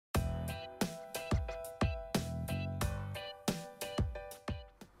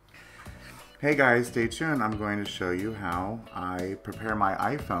Hey guys, stay tuned. I'm going to show you how I prepare my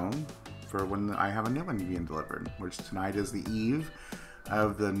iPhone for when I have a new one being delivered, which tonight is the eve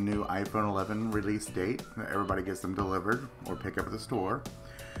of the new iPhone 11 release date. Everybody gets them delivered or pick up at the store.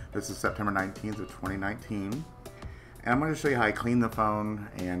 This is September 19th of 2019. And I'm going to show you how I clean the phone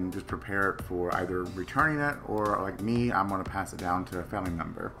and just prepare it for either returning it or, like me, I'm going to pass it down to a family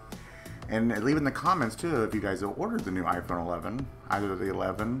member. And leave in the comments too if you guys have ordered the new iPhone 11, either the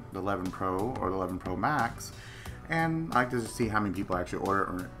 11, the 11 Pro, or the 11 Pro Max. And I'd like to see how many people actually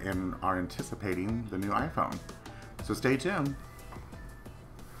order and are anticipating the new iPhone. So stay tuned.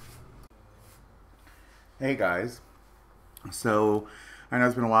 Hey guys. So I know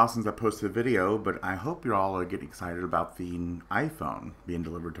it's been a while since I posted a video, but I hope you're all getting excited about the iPhone being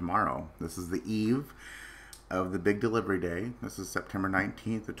delivered tomorrow. This is the eve of the big delivery day. This is September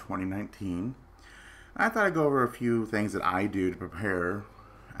 19th of 2019. I thought I'd go over a few things that I do to prepare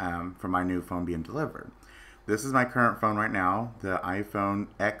for my new phone being delivered. This is my current phone right now, the iPhone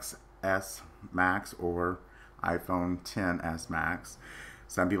XS Max or iPhone XS Max.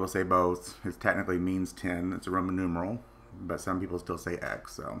 Some people say both. It technically means 10. It's a Roman numeral, but some people still say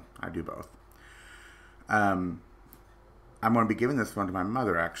X, so I do both. I'm going to be giving this phone to my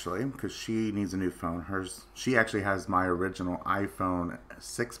mother, actually, because she needs a new phone. She actually has my original iPhone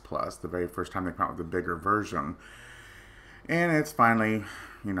 6 Plus, the very first time they came out with the bigger version. And it's finally,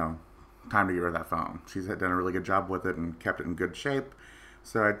 time to get rid of that phone. She's done a really good job with it and kept it in good shape.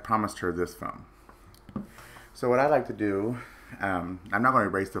 So I promised her this phone. So what I like to do, I'm not going to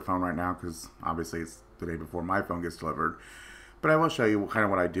erase the phone right now because obviously it's the day before my phone gets delivered. But I will show you kind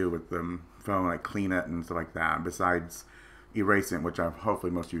of what I do with the phone, like clean it and stuff like that, besides erasing it, which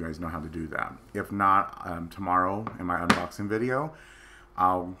hopefully most of you guys know how to do that. If not, tomorrow in my unboxing video,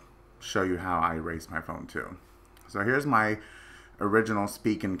 I'll show you how I erase my phone too. So here's my original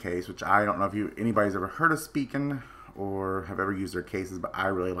Spigen case, which I don't know if anybody's ever heard of Spigen or have ever used their cases, but I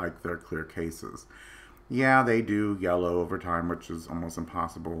really like their clear cases. Yeah, they do yellow over time, which is almost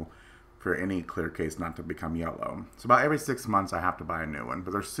impossible for any clear case not to become yellow. So about every 6 months I have to buy a new one,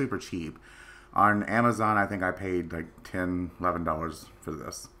 but they're super cheap. On Amazon, I think I paid like $10, $11 for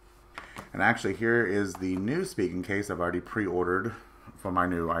this. And actually, here is the new Spigen case I've already pre-ordered for my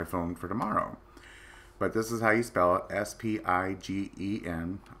new iPhone for tomorrow. But this is how you spell it,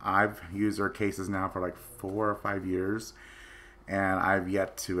 S-P-I-G-E-N. I've used their cases now for like 4 or 5 years, and I've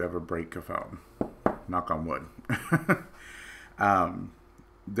yet to ever break a phone. Knock on wood.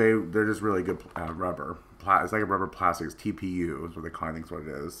 They're just really good rubber. It's like a rubber plastic. It's TPU is what they call it. I think is what it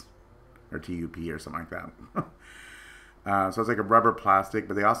is. Or TUP or something like that. So it's like a rubber plastic,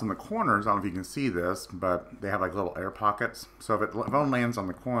 but they also in the corners, I don't know if you can see this, but they have like little air pockets. So if it lands on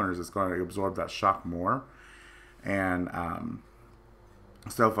the corners, it's going to absorb that shock more. And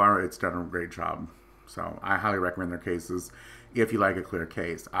so far, it's done a great job. So I highly recommend their cases if you like a clear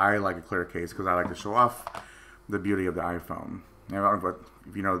case. I like a clear case because I like to show off the beauty of the iPhone. Now,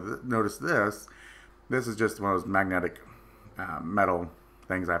 if you notice this is just one of those magnetic metal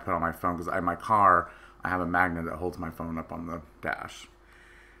things I put on my phone, because in my car I have a magnet that holds my phone up on the dash,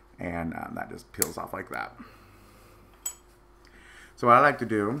 and that just peels off like that. So what I like to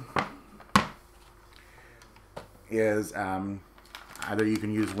do is either you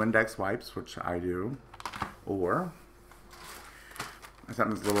can use Windex wipes, which I do, or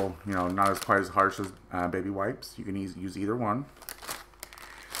something that's a little, not as quite as harsh as baby wipes. You can use either one.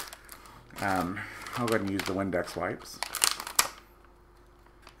 I'll go ahead and use the Windex wipes.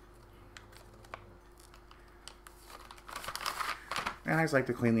 And I just like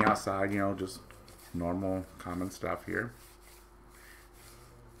to clean the outside, just normal, common stuff here.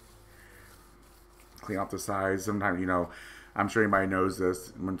 Clean off the sides. Sometimes, I'm sure anybody knows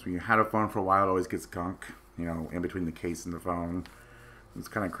this. When you had a phone for a while, it always gets gunk, in between the case and the phone. It's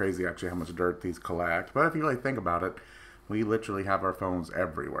kind of crazy, actually, how much dirt these collect. But if you really think about it, we literally have our phones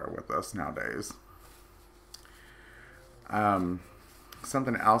everywhere with us nowadays.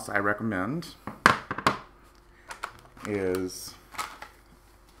 Something else I recommend is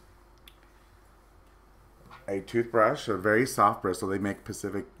a toothbrush, a very soft bristle. They make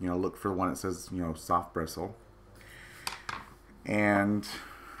Pacific, look for one that says, soft bristle. And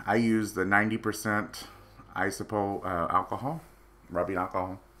I use the 90% isopropyl alcohol, rubbing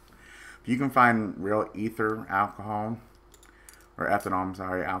alcohol. If you can find real ether alcohol, or ethanol, I'm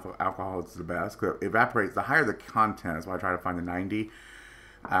sorry, alcohol is the best. It evaporates. The higher the content, is why I try to find the 90, is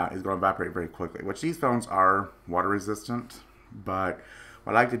going to evaporate very quickly, which these phones are water resistant. But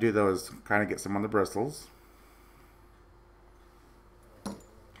what I like to do, though, is kind of get some on the bristles.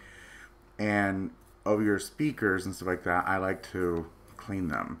 And over your speakers and stuff like that, I like to clean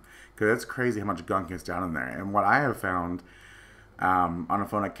them, because it's crazy how much gunk is down in there. And what I have found on a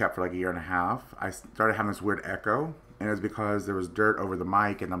phone I kept for like a year and a half, I started having this weird echo, and it was because there was dirt over the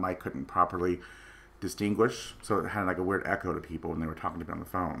mic and the mic couldn't properly distinguish, so it had like a weird echo to people when they were talking to me on the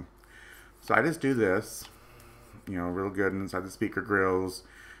phone. So I just do this, you know, real good inside the speaker grills,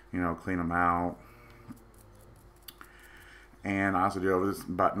 you know, clean them out. And I also do over the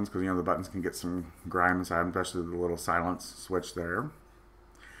buttons, because, you know, the buttons can get some grime inside them, especially the little silence switch there.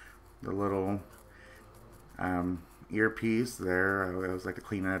 The little earpiece there, I always like to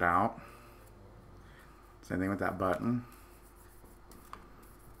clean it out. Same thing with that button.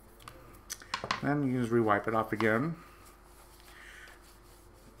 Then you just re-wipe it off again.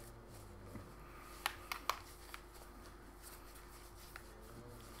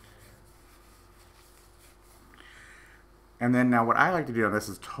 And then now what I like to do on this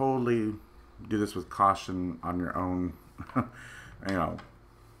is totally do this with caution on your own, you know,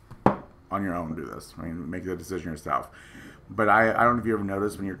 on your own do this. I mean, make the decision yourself. But I don't know if you ever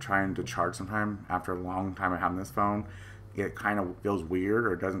noticed when you're trying to charge sometime, after a long time of having this phone, it kind of feels weird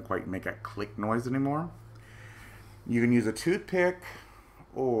or it doesn't quite make a click noise anymore. You can use a toothpick,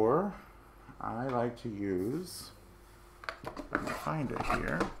 or I like to use, if I can find it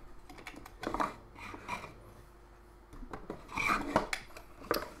here.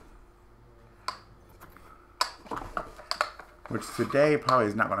 Which today probably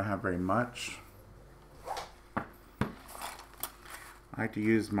is not going to have very much. I like to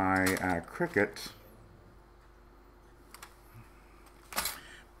use my Cricut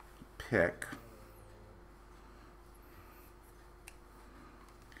pick.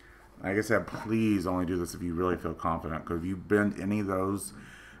 Like I said, please only do this if you really feel confident, because if you bend any of those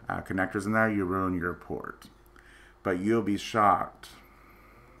connectors in there, you ruin your port. But you'll be shocked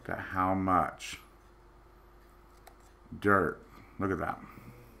at how much dirt. Look at that.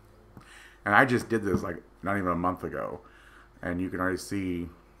 And I just did this like not even a month ago, and you can already see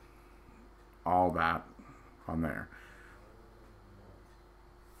all that on there.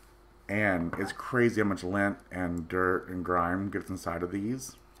 And it's crazy how much lint and dirt and grime gets inside of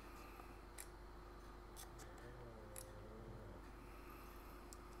these.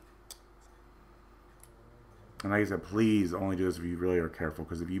 And like I said, please only do this if you really are careful,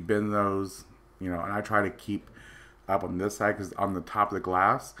 because if you bend those, you know, and I try to keep up on this side, because on the top of the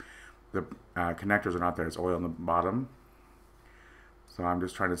glass, the connectors are not there. It's oil on the bottom. So I'm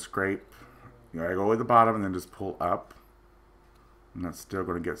just trying to scrape. You know, I go with the bottom and then just pull up. And that's still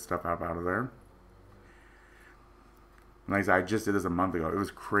going to get stuff out of there. And like I said, I just did this a month ago. It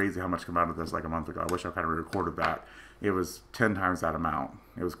was crazy how much came out of this like a month ago. I wish I kind of recorded that. It was 10 times that amount.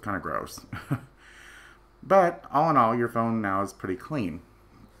 It was kind of gross. But all in all, your phone now is pretty clean.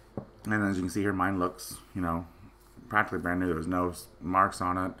 And as you can see here, mine looks, you know, practically brand new. There's no marks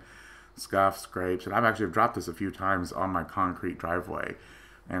on it, scuffs, scrapes. And I've actually dropped this a few times on my concrete driveway,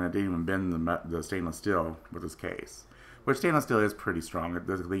 and it didn't even bend the stainless steel with this case. Which stainless steel is pretty strong.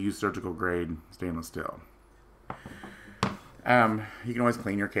 They use surgical grade stainless steel. You can always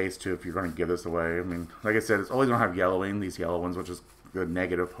clean your case too if you're going to give this away. I mean, like I said, it's always going to have yellowing, these yellow ones, which is the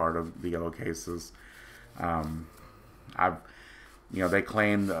negative part of the yellow cases. You know, they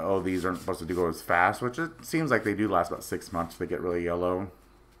claim that, oh, these aren't supposed to go as fast, which it seems like they do last about 6 months. They get really yellow.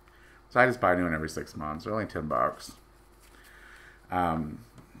 So I just buy a new one every 6 months. They're only $10.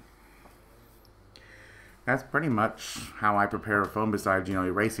 That's pretty much how I prepare a phone, besides, you know,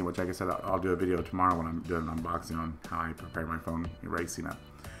 erasing, which, like I said, I'll do a video tomorrow when I'm doing an unboxing on how I prepare my phone, erasing it.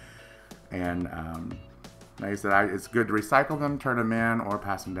 And like I said, it's good to recycle them, turn them in, or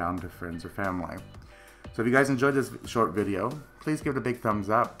pass them down to friends or family. So if you guys enjoyed this short video, please give it a big thumbs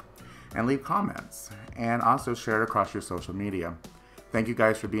up and leave comments, and also share it across your social media. Thank you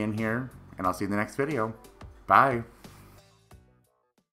guys for being here, and I'll see you in the next video. Bye.